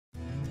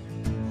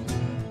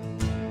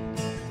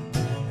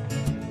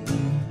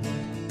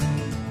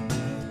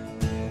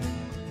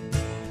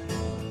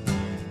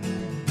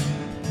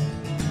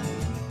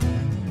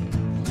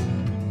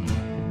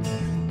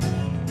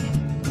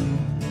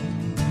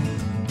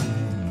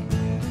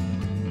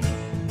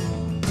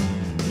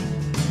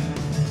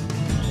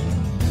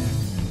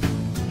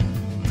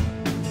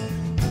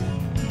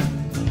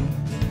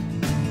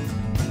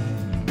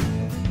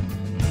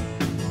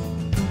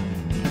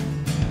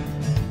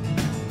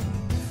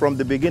From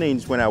the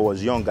beginnings, when I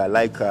was young, I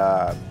like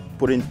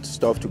putting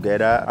stuff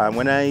together. And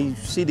when I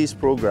see this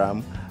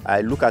program,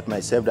 I look at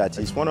myself that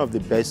it's one of the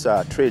best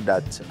trade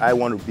that I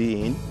want to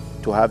be in,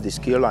 to have the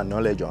skill and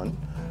knowledge on.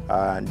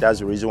 And that's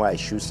the reason why I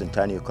choose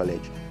Centennial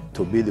College,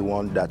 to be the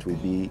one that will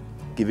be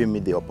giving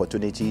me the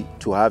opportunity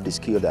to have the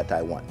skill that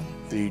I want.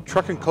 The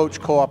Truck and Coach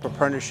Co-op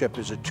Apprenticeship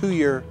is a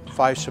 2-year,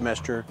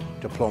 5-semester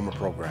diploma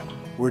program.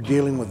 We're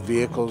dealing with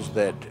vehicles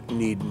that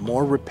need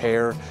more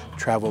repair,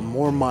 travel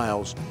more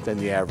miles than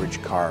the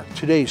average car.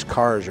 Today's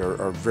cars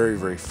are very,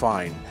 very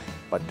fine,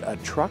 but a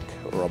truck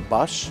or a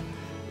bus,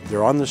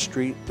 they're on the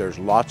street, there's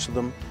lots of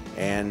them,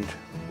 and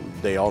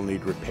they all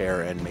need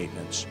repair and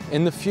maintenance.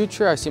 In the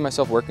future, I see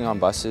myself working on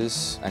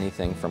buses,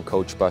 anything from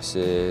coach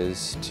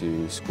buses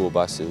to school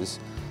buses,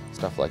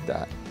 stuff like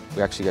that.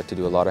 We actually get to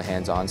do a lot of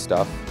hands-on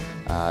stuff,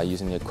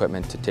 using the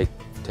equipment to take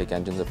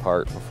engines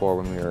apart. Before,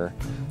 when we were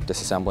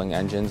disassembling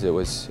engines, it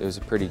was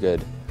a pretty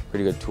good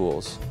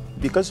tools.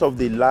 Because of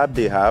the lab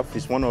they have,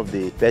 it's one of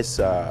the best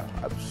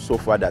so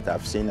far that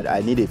I've seen.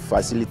 I need a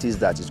facilities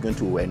that is going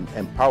to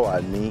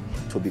empower me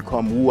to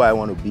become who I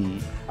want to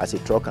be as a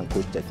truck and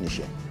coach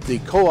technician. The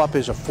co-op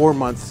is a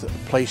 4-month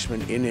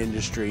placement in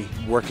industry,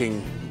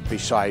 working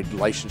beside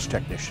licensed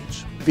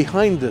technicians.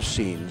 Behind the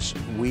scenes,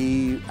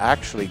 we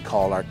actually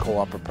call our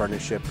co-op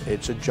apprenticeship,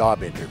 it's a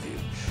job interview.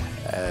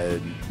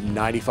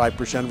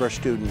 95% of our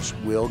students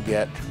will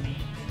get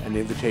an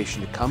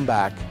invitation to come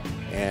back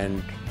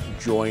and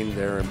join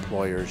their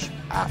employers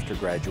after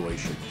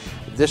graduation.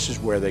 This is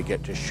where they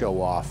get to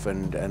show off,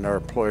 and our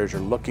employers are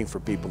looking for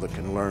people that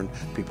can learn,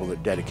 people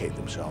that dedicate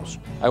themselves.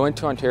 I went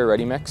to Ontario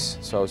Ready Mix,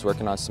 so I was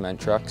working on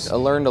cement trucks. I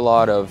learned a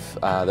lot of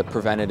the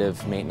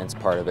preventative maintenance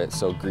part of it,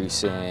 so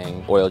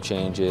greasing, oil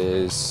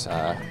changes,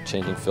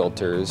 changing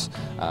filters,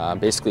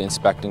 basically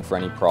inspecting for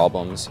any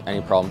problems.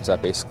 Any problems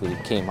that basically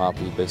came up,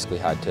 we basically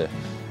had to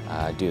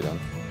do them.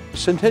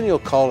 Centennial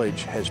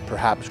College has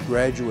perhaps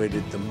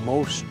graduated the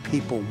most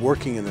people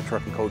working in the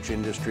truck and coach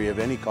industry of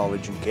any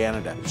college in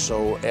Canada.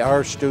 So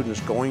our students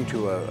going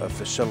to a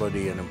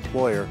facility, an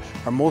employer,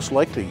 are most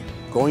likely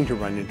going to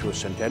run into a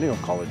Centennial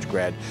College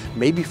grad,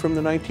 maybe from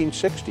the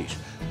 1960s,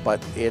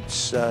 but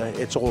it's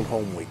old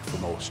home week for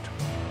most.